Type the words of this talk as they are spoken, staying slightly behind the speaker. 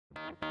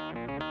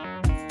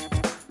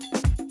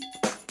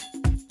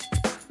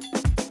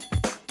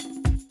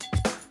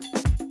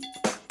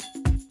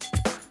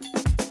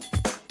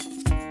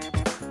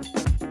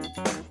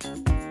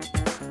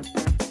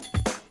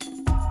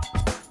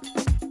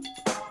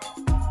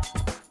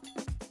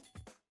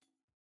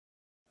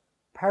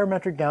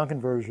Parametric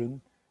downconversion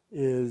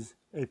is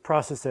a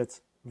process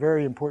that's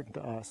very important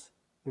to us.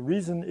 The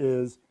reason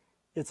is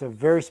it's a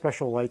very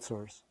special light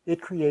source.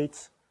 It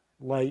creates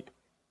light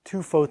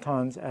 2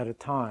 photons at a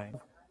time.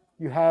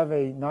 You have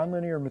a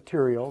nonlinear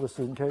material, this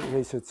is in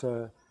case it's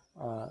an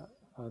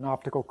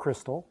optical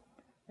crystal,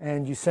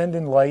 and you send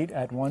in light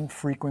at one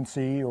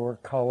frequency or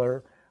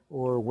color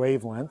or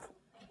wavelength,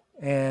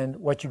 and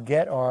what you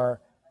get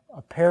are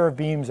a pair of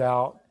beams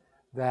out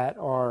that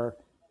are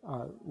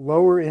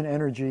lower in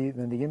energy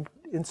than the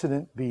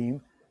incident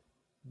beam,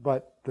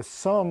 but the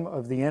sum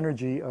of the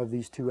energy of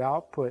these 2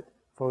 output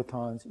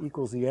photons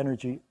equals the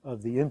energy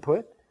of the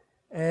input,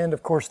 and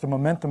of course the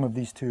momentum of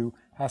these 2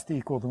 has to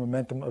equal the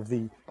momentum of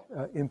the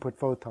input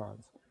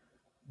photons.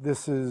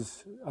 This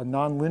is a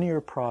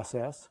nonlinear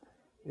process.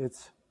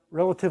 It's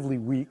relatively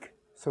weak,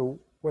 so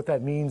what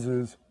that means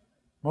is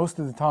most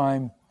of the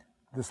time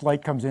this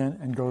light comes in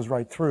and goes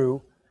right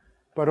through,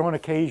 but on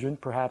occasion,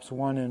 perhaps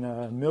 1 in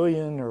a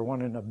million or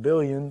 1 in a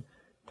billion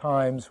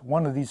times,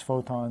 one of these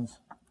photons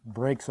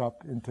breaks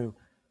up into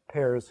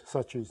pairs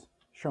such as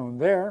shown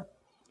there.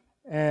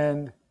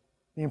 And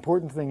the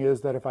important thing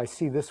is that if I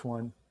see this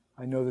one,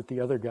 I know that the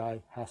other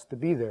guy has to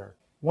be there.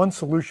 One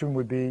solution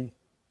would be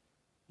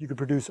you could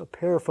produce a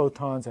pair of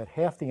photons at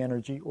half the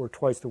energy or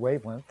twice the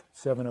wavelength,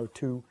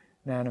 702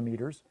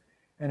 nanometers.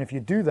 And if you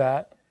do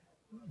that,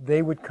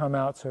 they would come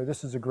out, so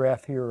this is a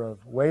graph here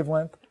of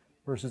wavelength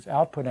versus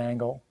output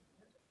angle.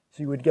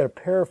 So you would get a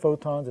pair of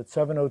photons at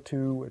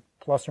 702 at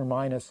plus or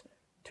minus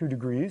 2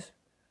 degrees,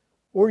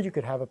 or you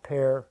could have a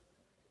pair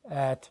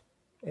at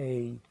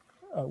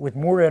with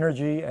more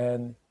energy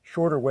and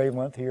shorter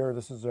wavelength here.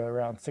 This is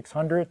around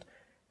 600,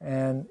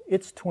 and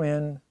its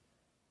twin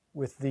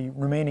with the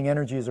remaining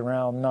energy is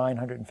around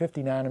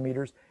 950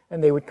 nanometers,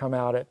 and they would come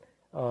out at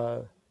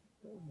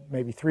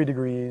maybe 3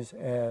 degrees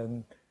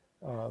and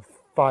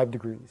 5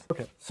 degrees.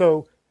 Okay,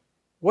 so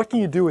what can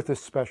you do with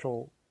this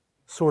special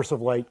source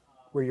of light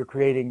where you're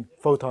creating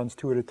photons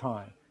 2 at a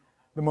time?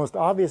 The most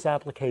obvious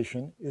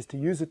application is to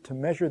use it to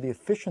measure the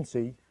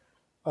efficiency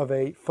of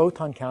a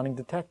photon counting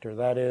detector.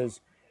 That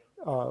is,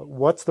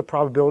 what's the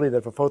probability that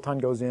if a photon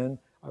goes in,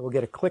 I will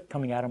get a click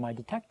coming out of my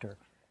detector?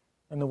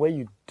 And the way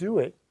you do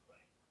it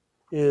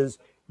is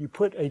you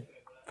put a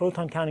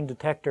photon counting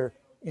detector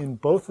in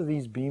both of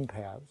these beam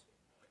paths,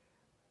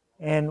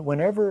 and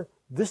whenever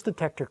this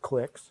detector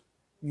clicks,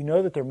 you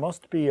know that there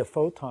must be a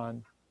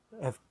photon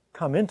have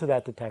come into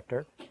that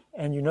detector,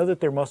 and you know that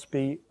there must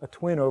be a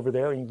twin over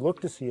there, and you look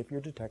to see if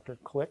your detector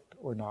clicked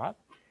or not.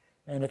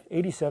 And if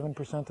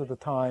 87% of the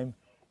time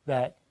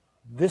that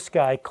this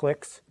guy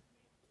clicks,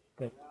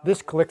 that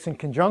this clicks in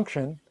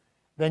conjunction,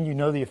 then you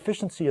know the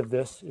efficiency of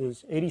this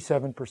is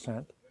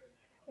 87%,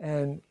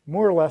 and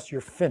more or less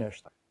you're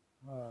finished.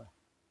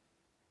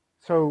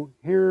 So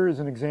here is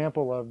an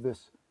example of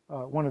this,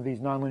 one of these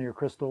nonlinear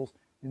crystals.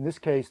 In this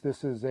case,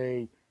 this is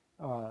a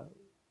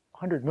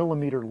 100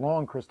 millimeter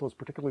long crystal. It's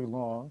particularly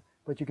long,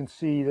 but you can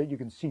see that you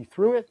can see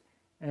through it,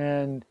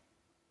 and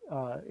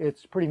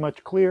it's pretty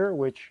much clear,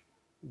 which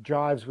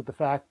jives with the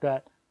fact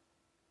that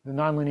the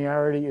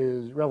nonlinearity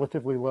is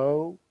relatively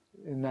low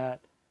in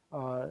that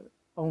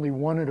only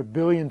 1 in a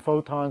billion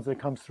photons that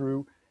comes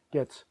through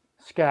gets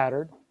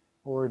scattered,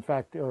 or in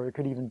fact, or it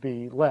could even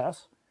be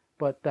less,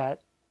 but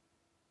that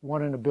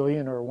 1 in a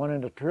billion or 1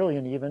 in a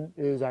trillion even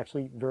is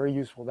actually very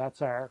useful.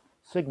 That's our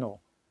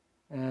signal.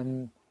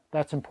 And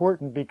that's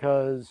important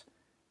because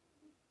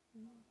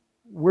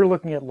we're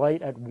looking at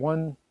light at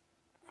 1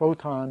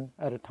 photon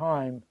at a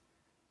time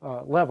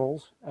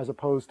levels, as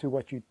opposed to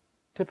what you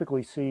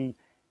typically see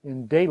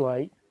in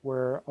daylight,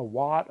 where a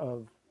watt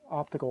of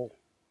optical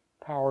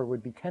power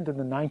would be 10 to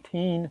the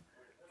 19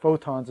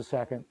 photons a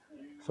second.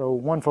 So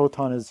 1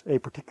 photon is a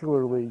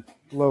particularly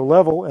low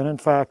level, and in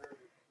fact,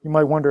 you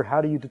might wonder,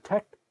 how do you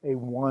detect a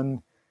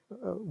one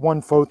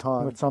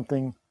photon with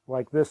something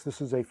like this? This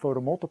is a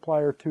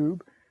photomultiplier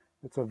tube.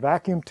 It's a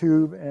vacuum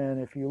tube,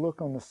 and if you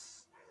look on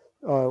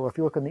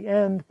the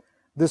end,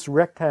 this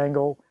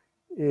rectangle,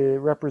 it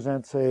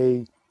represents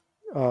an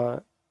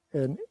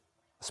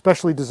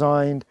specially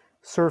designed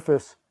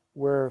surface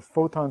where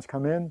photons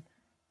come in,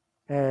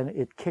 and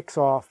it kicks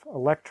off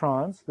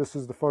electrons. This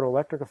is the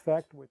photoelectric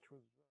effect.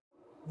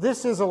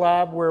 This is a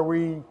lab where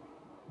we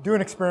do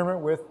an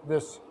experiment with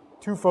this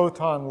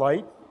 2-photon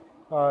light.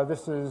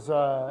 This is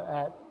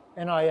at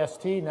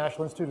NIST,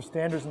 National Institute of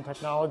Standards and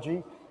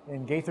Technology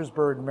in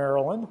Gaithersburg,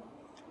 Maryland.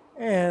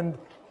 And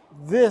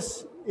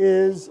this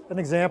is an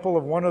example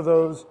of one of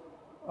those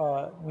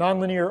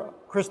nonlinear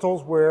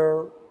crystals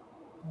where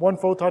 1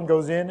 photon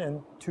goes in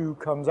and 2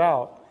 comes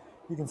out.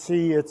 You can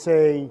see it's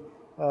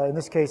in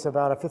this case,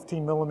 about a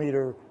 15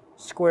 millimeter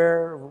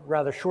square,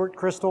 rather short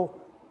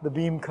crystal. The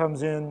beam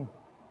comes in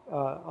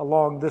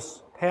along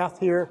this path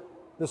here.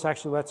 This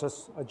actually lets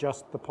us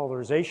adjust the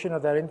polarization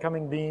of that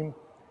incoming beam.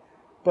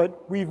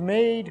 But we've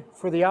made,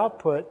 for the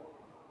output,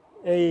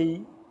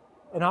 an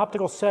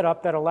optical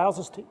setup that allows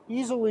us to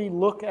easily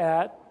look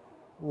at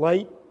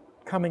light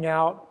coming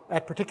out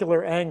at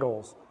particular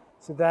angles.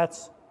 So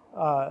that's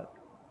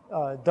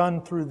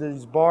done through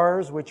these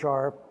bars, which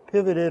are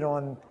pivoted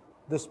on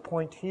this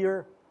point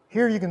here.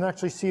 Here you can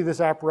actually see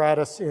this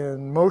apparatus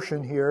in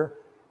motion here.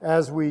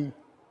 As we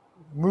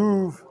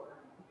move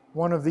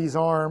one of these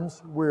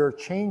arms, we're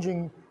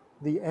changing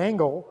the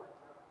angle,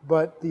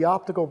 but the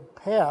optical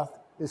path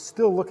is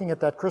still looking at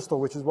that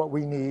crystal, which is what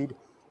we need.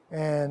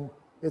 And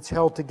it's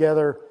held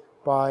together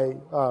by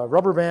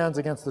rubber bands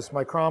against this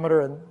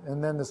micrometer,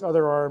 and then this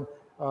other arm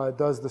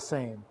does the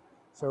same.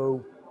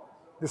 So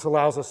this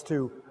allows us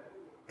to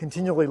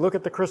continually look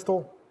at the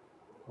crystal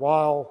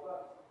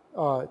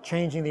while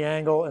changing the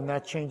angle, and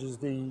that changes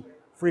the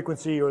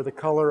frequency or the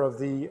color of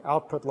the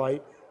output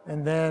light.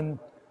 And then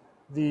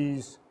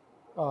these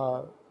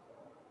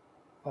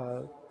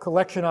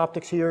collection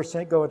optics here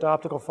go into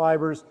optical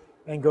fibers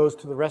and goes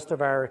to the rest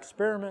of our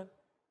experiment.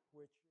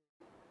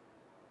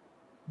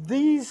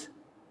 These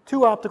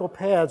two optical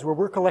pads where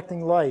we're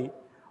collecting light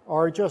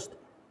are just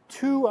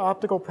two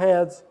optical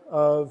pads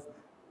of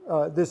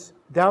this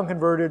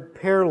down-converted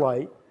pair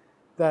light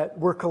that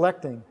we're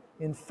collecting.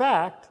 In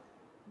fact,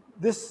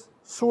 this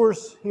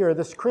source here,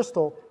 this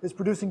crystal, is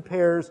producing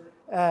pairs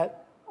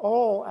at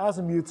all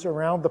azimuths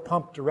around the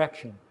pump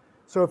direction.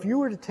 So if you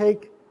were to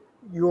take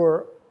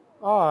your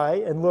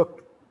eye and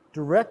look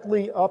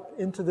directly up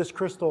into this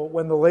crystal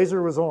when the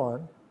laser was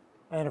on,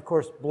 and of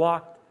course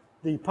blocked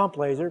the pump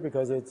laser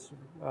because it's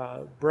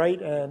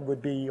bright and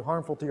would be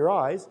harmful to your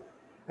eyes,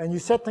 and you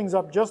set things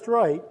up just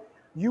right,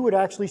 you would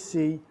actually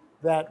see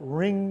that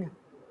ring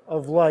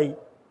of light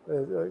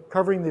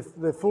covering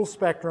the full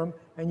spectrum,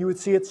 and you would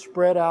see it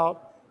spread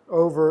out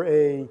over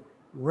a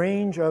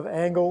range of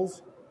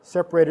angles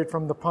separated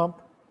from the pump,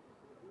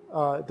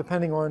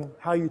 depending on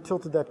how you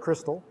tilted that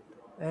crystal.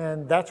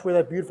 And that's where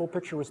that beautiful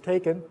picture was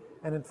taken.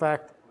 And in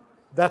fact,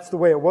 that's the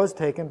way it was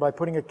taken, by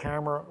putting a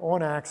camera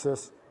on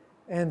axis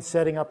and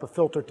setting up a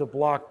filter to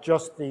block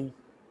just the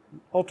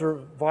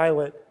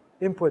ultraviolet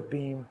input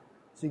beam,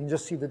 so you can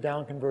just see the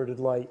down-converted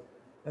light.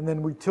 And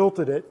then we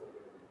tilted it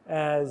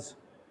as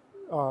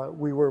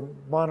we were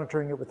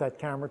monitoring it with that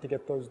camera to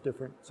get those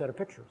different set of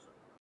pictures.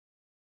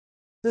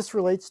 This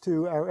relates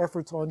to our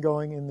efforts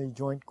ongoing in the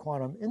Joint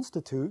Quantum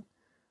Institute,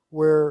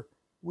 where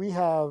we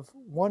have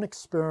one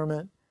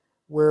experiment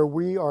where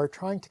we are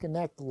trying to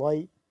connect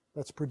light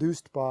that's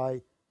produced by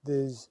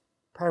these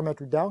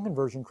parametric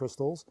down-conversion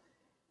crystals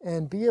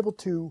and be able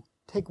to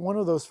take one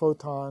of those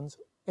photons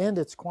and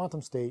its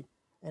quantum state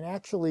and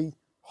actually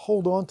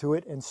hold on to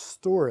it and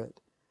store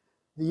it.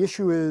 The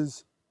issue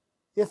is,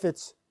 if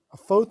it's a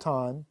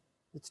photon,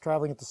 it's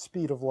traveling at the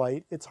speed of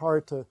light, it's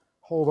hard to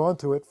hold on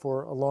to it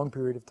for a long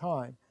period of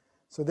time.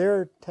 So there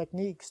are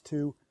techniques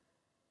to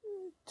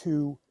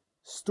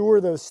store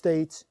those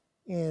states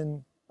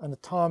in an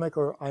atomic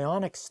or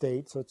ionic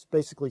state, so it's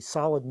basically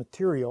solid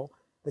material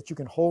that you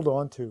can hold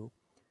on to.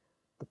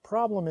 The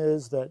problem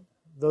is that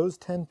those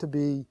tend to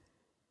be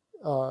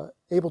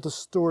able to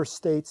store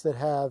states that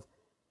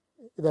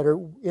are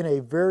in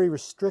a very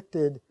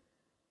restricted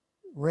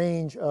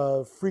range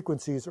of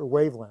frequencies or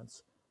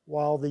wavelengths,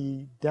 while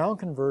the down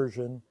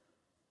conversion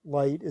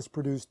light is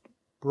produced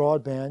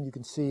broadband. You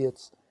can see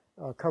it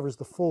covers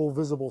the full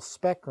visible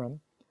spectrum.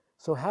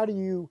 So how do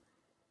you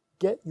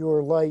get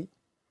your light,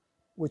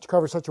 which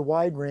covers such a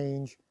wide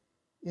range,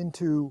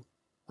 into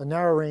a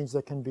narrow range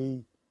that can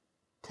be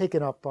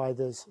taken up by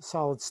this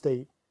solid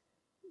state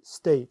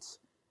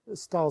systems?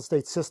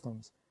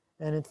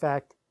 And in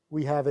fact,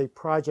 we have a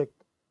project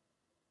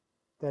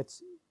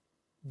that's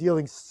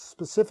dealing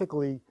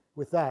specifically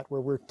with that, where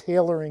we're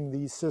tailoring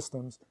these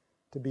systems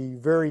to be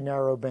very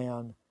narrow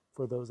band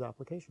for those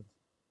applications.